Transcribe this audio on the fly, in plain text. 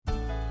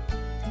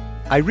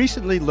I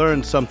recently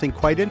learned something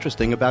quite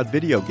interesting about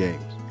video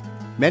games.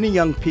 Many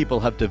young people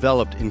have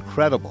developed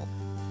incredible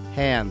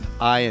hand,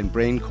 eye, and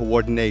brain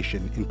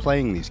coordination in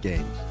playing these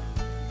games.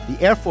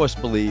 The Air Force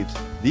believes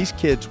these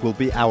kids will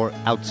be our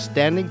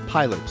outstanding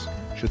pilots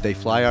should they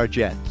fly our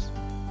jets.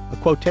 A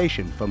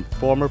quotation from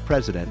former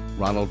President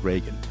Ronald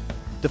Reagan.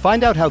 To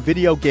find out how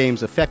video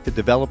games affect the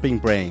developing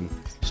brain,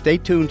 stay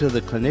tuned to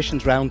the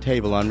Clinicians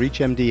Roundtable on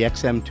ReachMD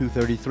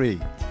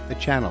XM233, the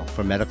channel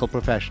for medical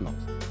professionals.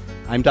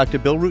 I'm Dr.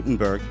 Bill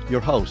Rutenberg,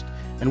 your host,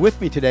 and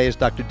with me today is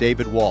Dr.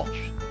 David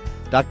Walsh.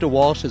 Dr.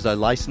 Walsh is a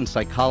licensed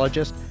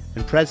psychologist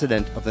and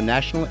president of the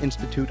National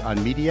Institute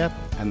on Media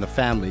and the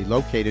Family,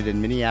 located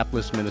in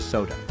Minneapolis,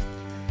 Minnesota.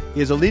 He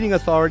is a leading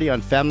authority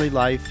on family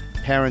life,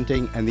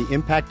 parenting, and the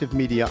impact of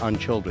media on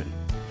children.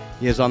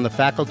 He is on the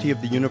faculty of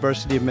the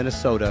University of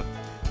Minnesota,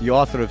 the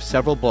author of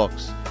several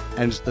books,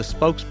 and is the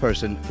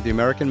spokesperson for the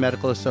American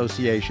Medical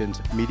Association's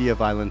Media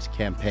Violence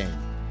Campaign.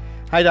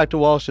 Hi, Dr.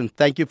 Walsh, and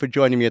thank you for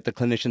joining me at the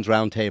Clinicians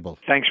Roundtable.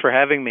 Thanks for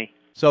having me.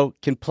 So,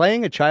 can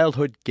playing a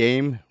childhood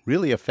game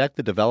really affect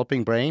the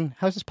developing brain?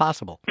 How is this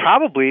possible?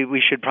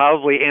 We should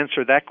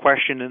answer that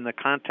question in the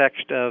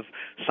context of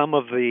some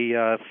of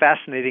the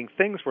fascinating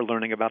things we're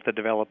learning about the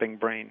developing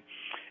brain.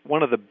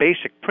 One of the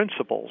basic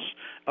principles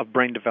of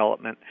brain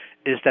development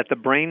is that the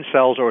brain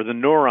cells, or the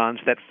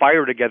neurons that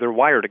fire together,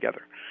 wire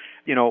together.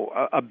 You know,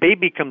 a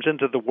baby comes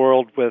into the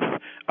world with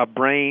a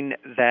brain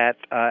that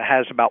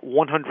has about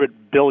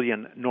 100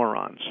 billion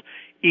neurons.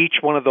 Each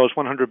one of those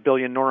 100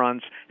 billion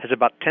neurons has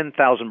about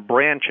 10,000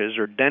 branches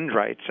or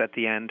dendrites at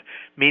the end,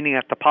 meaning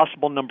that the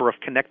possible number of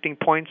connecting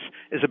points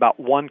is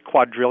about 1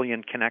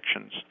 quadrillion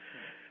connections.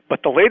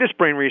 But the latest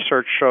brain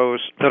research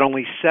shows that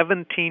only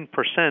 17%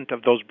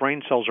 of those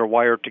brain cells are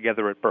wired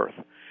together at birth.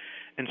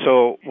 And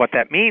so what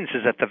that means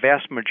is that the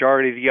vast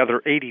majority of the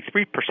other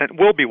 83%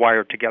 will be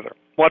wired together.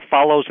 What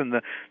follows in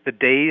the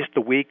days,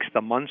 the weeks,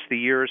 the months, the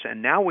years,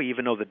 and now we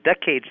even know the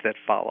decades that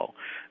follow,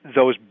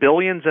 those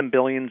billions and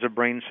billions of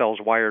brain cells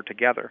wired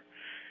together.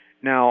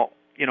 Now,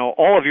 you know,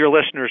 all of your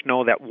listeners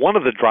know that one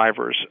of the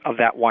drivers of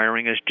that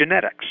wiring is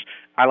genetics.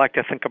 I like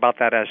to think about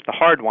that as the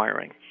hard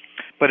wiring.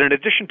 But in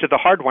addition to the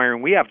hard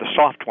wiring, we have the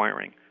soft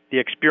wiring, the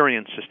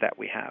experiences that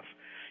we have.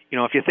 You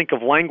know, if you think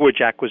of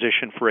language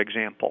acquisition, for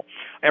example,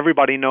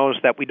 everybody knows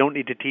that we don't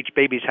need to teach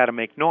babies how to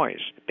make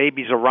noise.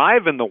 Babies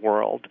arrive in the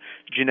world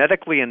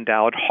genetically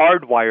endowed,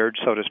 hardwired,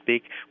 so to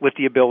speak, with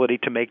the ability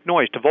to make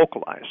noise, to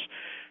vocalize.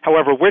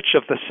 However, which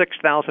of the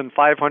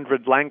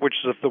 6,500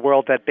 languages of the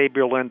world that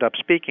baby will end up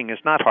speaking is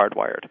not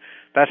hardwired?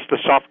 That's the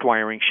soft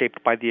wiring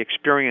shaped by the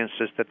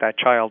experiences that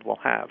child will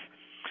have.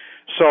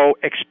 So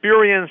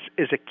experience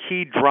is a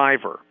key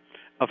driver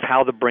of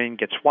how the brain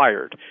gets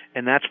wired.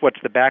 And that's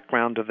what's the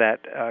background of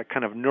that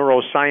kind of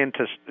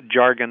neuroscientist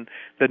jargon,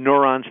 the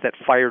neurons that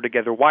fire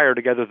together, wire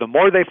together. The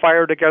more they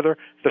fire together,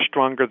 the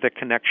stronger the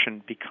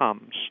connection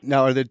becomes.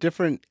 Now, are there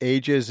different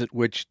ages at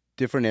which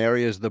different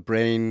areas of the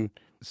brain,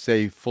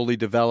 say, fully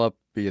develop,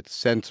 be it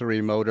sensory,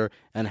 motor,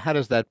 and how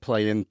does that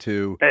play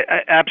into...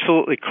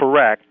 Absolutely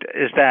correct,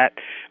 is that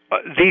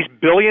these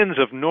billions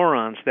of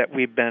neurons that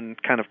we've been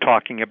kind of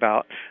talking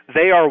about,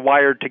 they are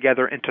wired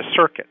together into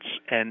circuits,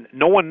 and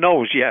no one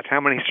knows yet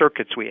how many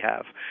circuits we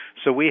have.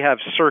 So we have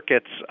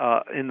circuits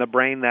in the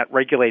brain that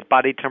regulate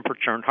body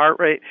temperature and heart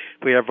rate.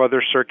 We have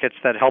other circuits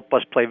that help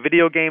us play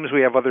video games.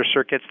 We have other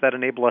circuits that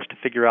enable us to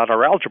figure out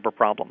our algebra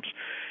problems.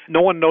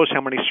 No one knows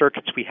how many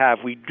circuits we have.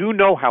 We do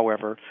know,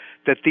 however,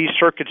 that these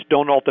circuits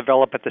don't all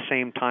develop at the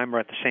same time or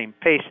at the same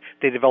pace.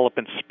 They develop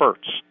in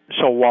spurts.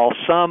 So while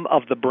some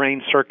of the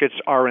brain circuits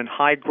are in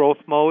high growth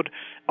mode,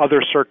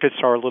 other circuits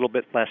are a little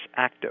bit less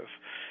active.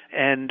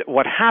 And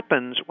what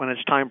happens when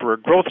it's time for a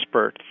growth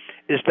spurt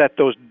is that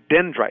those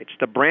dendrites,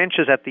 the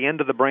branches at the end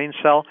of the brain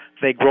cell,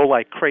 they grow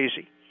like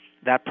crazy.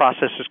 That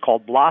process is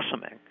called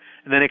blossoming.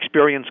 And then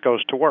experience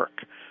goes to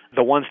work.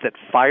 The ones that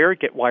fire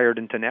get wired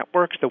into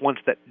networks. The ones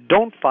that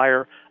don't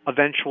fire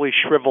eventually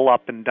shrivel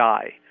up and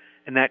die.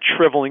 And that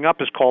shriveling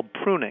up is called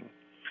pruning.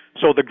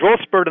 So the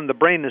growth spurt in the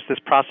brain is this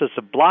process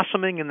of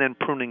blossoming and then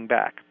pruning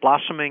back,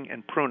 blossoming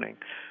and pruning.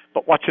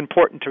 But what's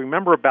important to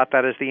remember about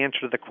that is the answer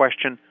to the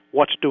question,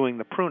 what's doing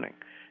the pruning?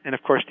 And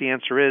of course the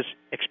answer is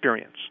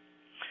experience.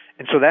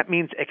 And so that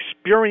means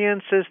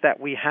experiences that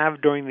we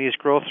have during these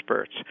growth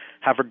spurts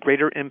have a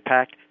greater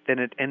impact than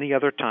at any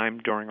other time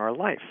during our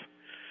life.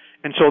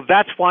 And so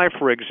that's why,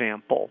 for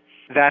example,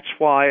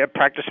 a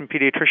practicing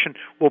pediatrician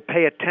will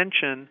pay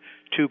attention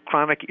to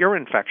chronic ear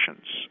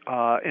infections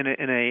in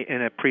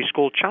a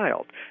preschool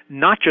child,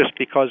 not just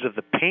because of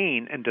the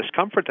pain and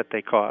discomfort that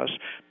they cause,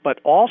 but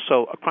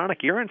also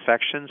chronic ear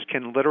infections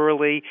can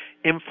literally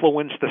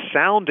influence the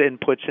sound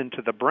inputs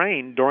into the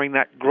brain during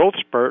that growth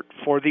spurt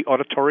for the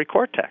auditory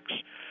cortex.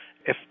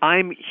 If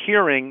I'm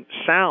hearing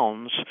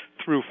sounds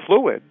through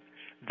fluid,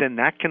 then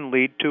that can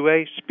lead to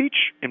a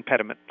speech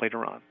impediment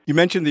later on. You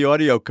mentioned the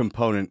audio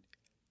component.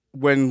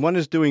 When one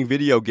is doing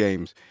video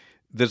games,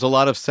 there's a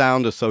lot of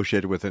sound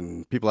associated with it,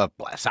 and people have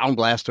Sound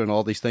Blaster and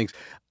all these things.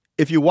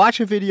 If you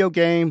watch a video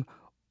game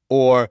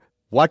or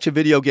watch a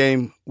video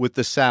game with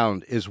the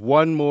sound, is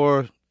one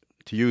more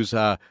to use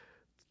the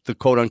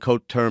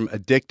quote-unquote term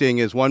addicting?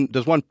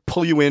 Does one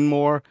pull you in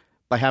more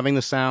by having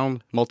the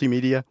sound,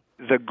 multimedia?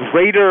 The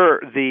greater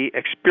the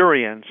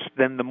experience,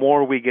 then the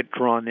more we get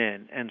drawn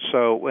in. And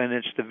so when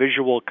it's the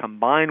visual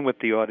combined with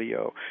the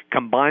audio,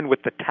 combined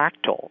with the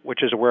tactile,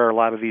 which is where a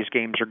lot of these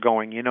games are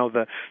going. You know,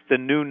 the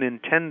new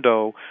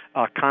Nintendo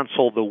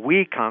console, the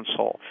Wii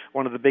console,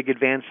 one of the big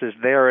advances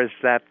there is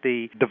that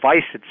the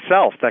device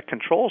itself that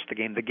controls the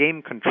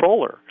game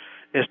controller,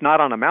 is not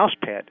on a mouse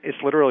pad. It's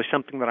literally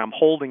something that I'm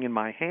holding in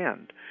my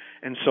hand.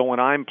 And so when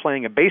I'm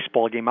playing a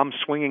baseball game, I'm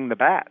swinging the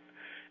bat.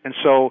 And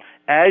so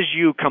as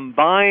you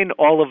combine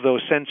all of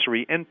those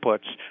sensory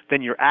inputs,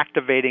 then you're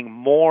activating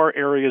more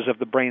areas of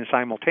the brain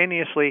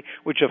simultaneously,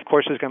 which of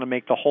course is going to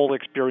make the whole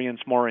experience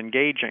more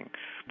engaging.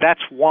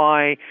 That's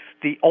why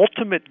the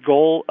ultimate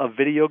goal of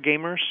video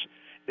gamers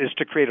is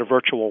to create a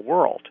virtual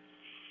world.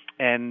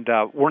 And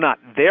we're not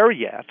there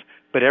yet,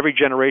 but every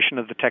generation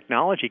of the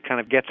technology kind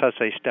of gets us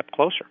a step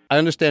closer. I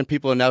understand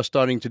people are now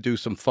starting to do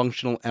some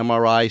functional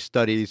MRI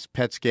studies,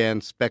 PET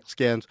scans, SPECT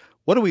scans.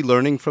 What are we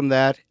learning from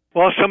that?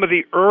 Well, some of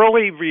the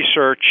early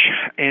research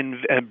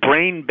in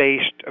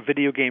brain-based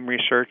video game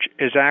research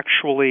is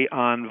actually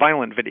on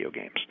violent video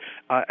games.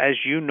 As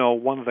you know,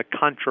 one of the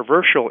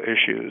controversial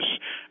issues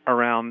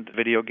around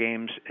video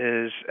games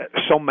is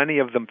so many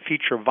of them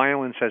feature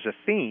violence as a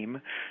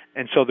theme,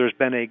 and so there's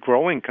been a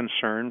growing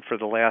concern for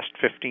the last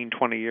 15,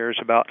 20 years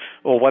about,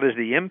 well, what is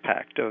the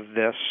impact of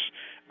this,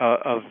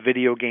 of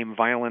video game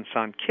violence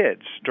on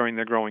kids during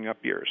their growing up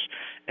years.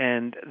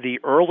 And the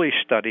early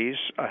studies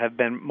have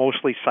been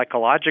mostly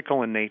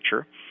psychological in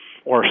nature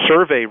or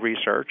survey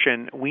research,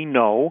 and we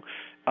know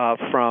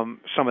from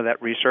some of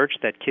that research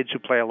that kids who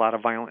play a lot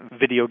of violent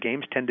video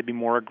games tend to be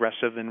more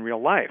aggressive in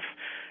real life.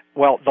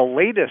 Well, the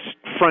latest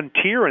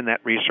frontier in that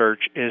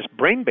research is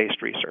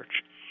brain-based research.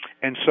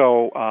 And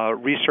so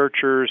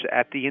researchers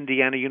at the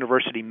Indiana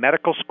University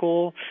Medical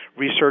School,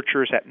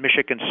 researchers at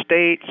Michigan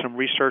State, some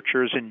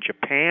researchers in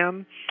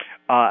Japan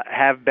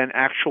have been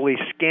actually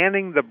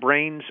scanning the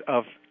brains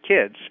of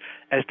kids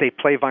as they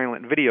play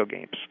violent video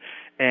games.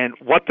 And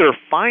what they're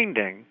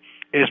finding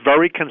is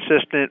very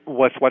consistent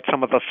with what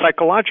some of the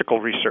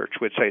psychological research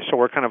would say. So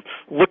we're kind of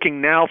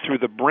looking now through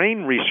the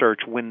brain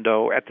research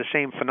window at the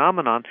same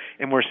phenomenon,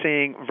 and we're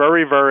seeing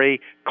very, very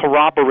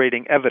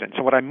corroborating evidence.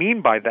 And what I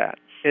mean by that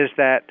is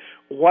that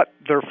what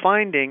they're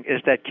finding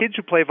is that kids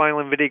who play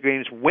violent video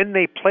games, when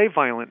they play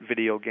violent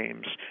video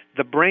games,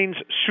 the brain's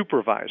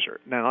supervisor,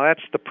 now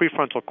that's the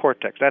prefrontal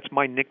cortex. That's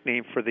my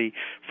nickname for the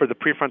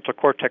prefrontal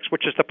cortex,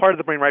 which is the part of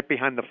the brain right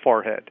behind the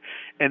forehead.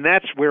 And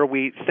that's where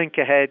we think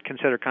ahead,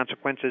 consider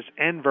consequences,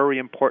 and very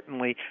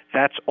importantly,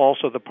 that's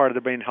also the part of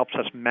the brain that helps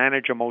us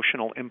manage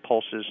emotional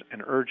impulses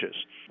and urges.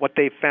 What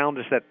they found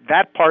is that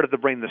that part of the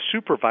brain, the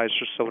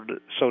supervisor,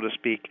 so to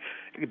speak,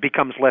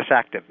 becomes less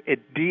active.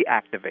 It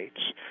deactivates.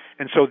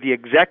 And so the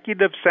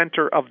executive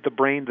center of the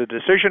brain, the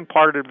decision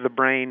part of the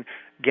brain,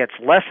 gets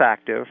less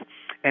active,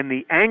 and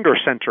the anger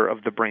center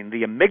of the brain,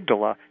 the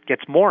amygdala,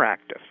 gets more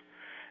active.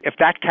 If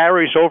that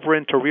carries over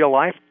into real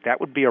life, that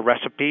would be a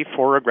recipe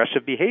for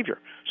aggressive behavior.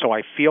 So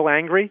I feel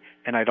angry,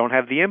 and I don't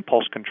have the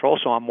impulse control,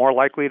 so I'm more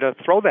likely to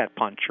throw that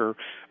punch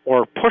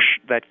or push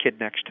that kid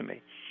next to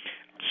me.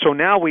 So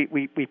now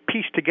we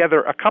piece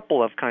together a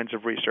couple of kinds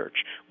of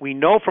research. We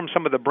know from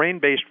some of the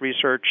brain-based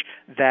research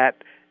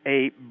that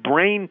a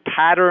brain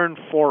pattern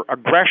for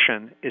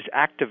aggression is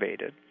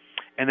activated.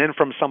 And then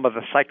from some of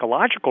the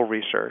psychological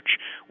research,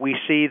 we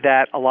see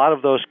that a lot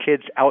of those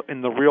kids out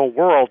in the real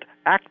world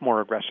act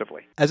more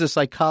aggressively. As a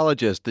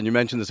psychologist, and you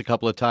mentioned this a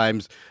couple of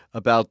times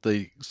about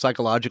the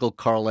psychological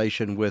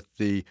correlation with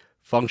the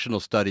functional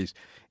studies,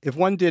 if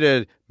one did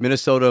a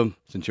Minnesota,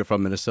 since you're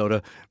from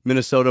Minnesota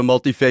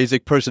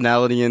Multiphasic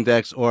Personality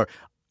Index, or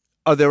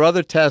are there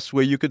other tests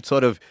where you could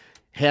sort of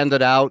hand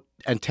it out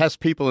and test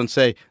people and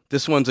say,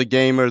 this one's a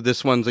gamer,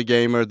 this one's a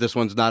gamer, this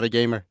one's not a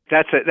gamer?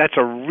 That's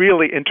a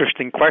really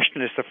interesting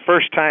question. It's the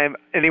first time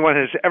anyone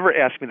has ever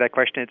asked me that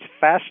question. It's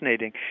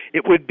fascinating.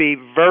 It would be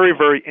very,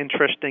 very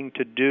interesting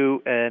to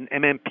do an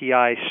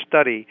MMPI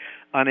study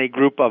on a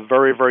group of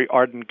very, very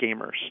ardent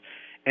gamers.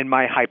 And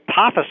my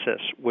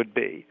hypothesis would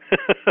be,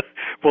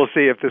 we'll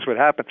see if this would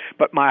happen,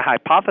 but my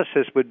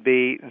hypothesis would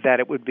be that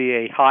it would be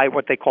a high,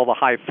 what they call the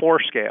high 4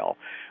 scale,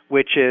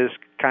 which is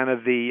kind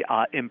of the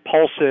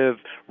impulsive,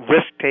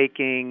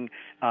 risk-taking,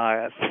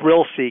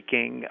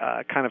 thrill-seeking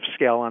kind of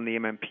scale on the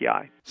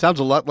MMPI. Sounds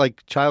a lot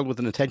like child with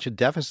an attention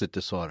deficit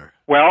disorder.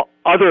 Well,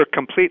 other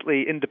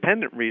completely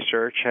independent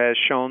research has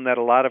shown that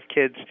a lot of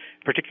kids,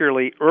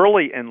 particularly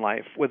early in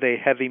life with a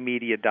heavy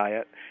media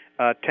diet,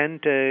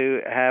 tend to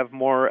have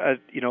more,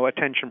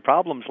 attention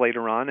problems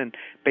later on. And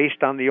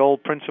based on the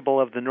old principle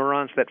of the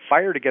neurons that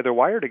fire together,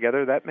 wire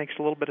together, that makes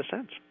a little bit of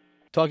sense.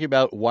 talking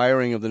about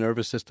wiring of the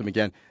nervous system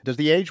again, does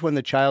the age when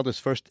the child is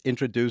first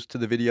introduced to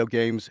the video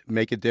games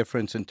make a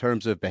difference in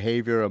terms of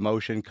behavior,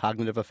 emotion,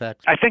 cognitive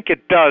effects? I think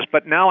it does,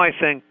 but now I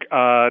think,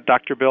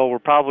 Dr. Bill, we're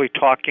probably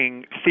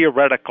talking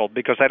theoretical,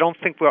 because I don't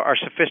think our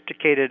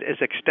sophisticated is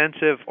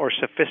extensive or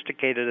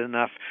sophisticated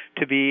enough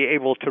to be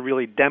able to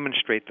really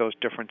demonstrate those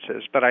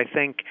differences. But I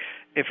think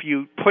if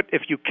you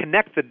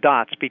connect the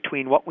dots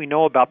between what we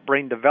know about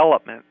brain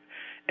development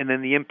and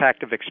then the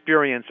impact of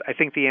experience, I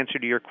think the answer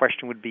to your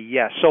question would be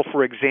yes. So,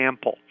 for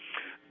example,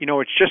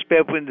 it's just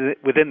been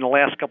within the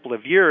last couple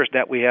of years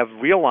that we have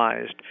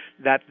realized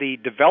that the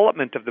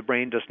development of the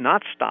brain does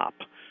not stop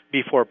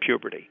before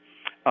puberty.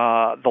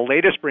 The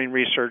latest brain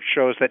research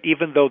shows that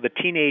even though the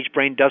teenage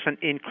brain doesn't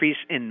increase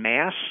in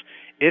mass,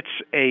 it's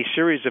a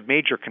series of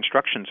major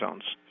construction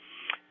zones.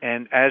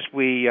 And as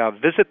we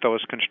visit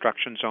those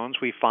construction zones,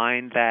 we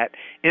find that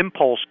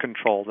impulse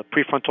control, the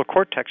prefrontal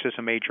cortex, is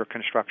a major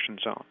construction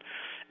zone.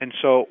 And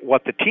so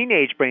what the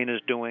teenage brain is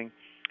doing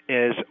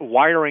is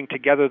wiring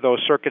together those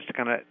circuits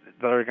that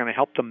are going to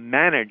help to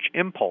manage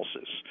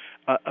impulses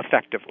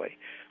effectively.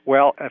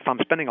 Well, if I'm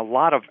spending a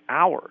lot of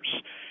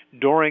hours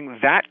during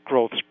that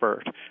growth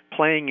spurt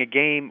playing a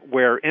game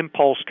where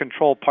impulse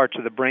control parts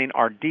of the brain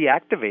are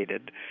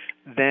deactivated,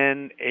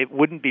 then it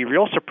wouldn't be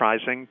real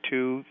surprising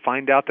to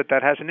find out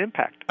that has an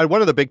impact. And one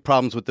of the big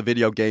problems with the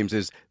video games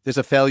is there's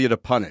a failure to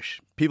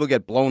punish. People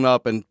get blown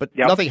up, but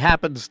nothing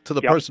happens to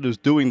the person who's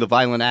doing the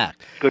violent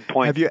act. Good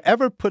point. Have you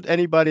ever put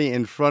anybody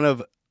in front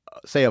of,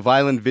 say, a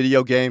violent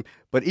video game,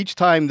 but each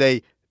time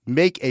they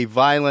make a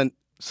violent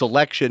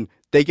selection,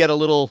 they get a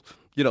little,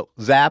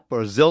 zap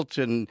or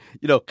zilch, and,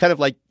 kind of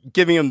like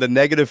giving them the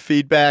negative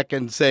feedback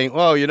and saying,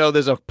 oh,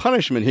 there's a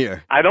punishment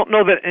here? I don't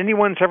know that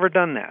anyone's ever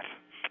done that.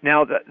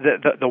 Now,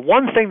 the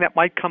one thing that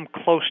might come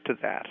close to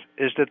that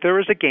is that there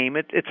is a game,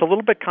 it's a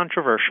little bit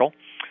controversial,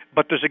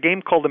 but there's a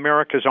game called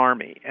America's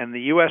Army, and the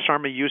U.S.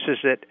 Army uses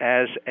it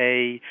as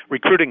a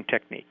recruiting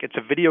technique. It's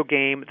a video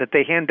game that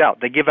they hand out.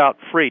 They give out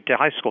free to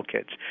high school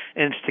kids,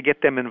 and it's to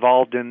get them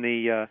involved in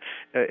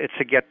it's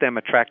to get them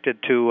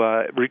attracted to,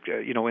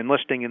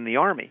 enlisting in the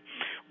Army.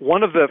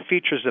 One of the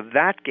features of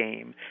that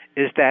game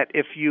is that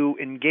if you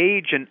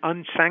engage in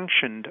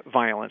unsanctioned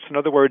violence, in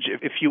other words,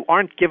 if you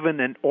aren't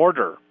given an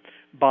order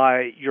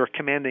by your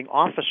commanding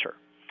officer,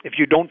 if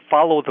you don't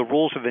follow the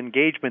rules of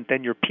engagement,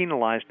 then you're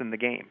penalized in the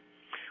game.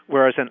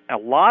 Whereas in a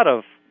lot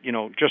of,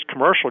 just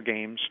commercial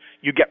games,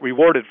 you get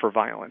rewarded for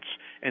violence.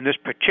 In this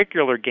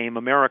particular game,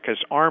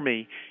 America's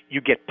Army,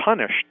 you get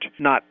punished,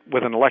 not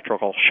with an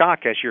electrical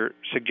shock as you're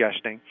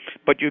suggesting,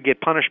 but you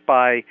get punished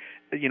by,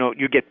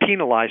 you get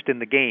penalized in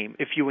the game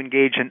if you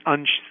engage in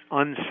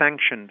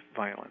unsanctioned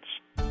violence.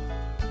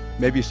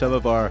 Maybe some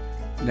of our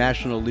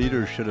national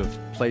leaders should have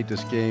played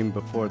this game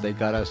before they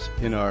got us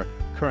in our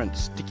current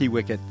sticky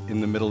wicket in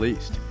the Middle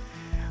East.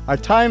 Our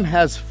time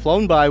has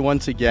flown by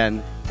once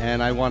again,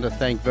 and I want to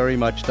thank very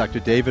much Dr.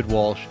 David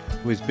Walsh,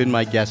 who has been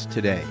my guest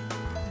today.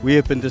 We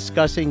have been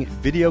discussing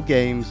video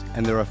games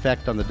and their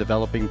effect on the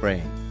developing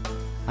brain.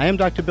 I am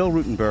Dr. Bill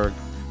Rutenberg.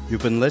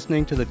 You've been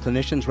listening to the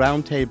Clinicians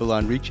Roundtable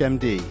on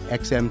ReachMD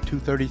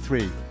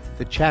XM233,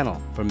 the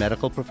channel for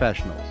medical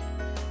professionals.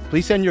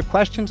 Please send your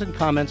questions and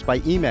comments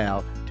by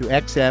email to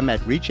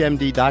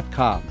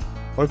xm@reachmd.com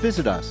or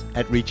visit us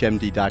at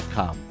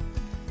reachmd.com.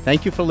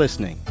 Thank you for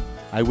listening.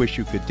 I wish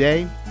you good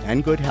day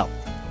and good health.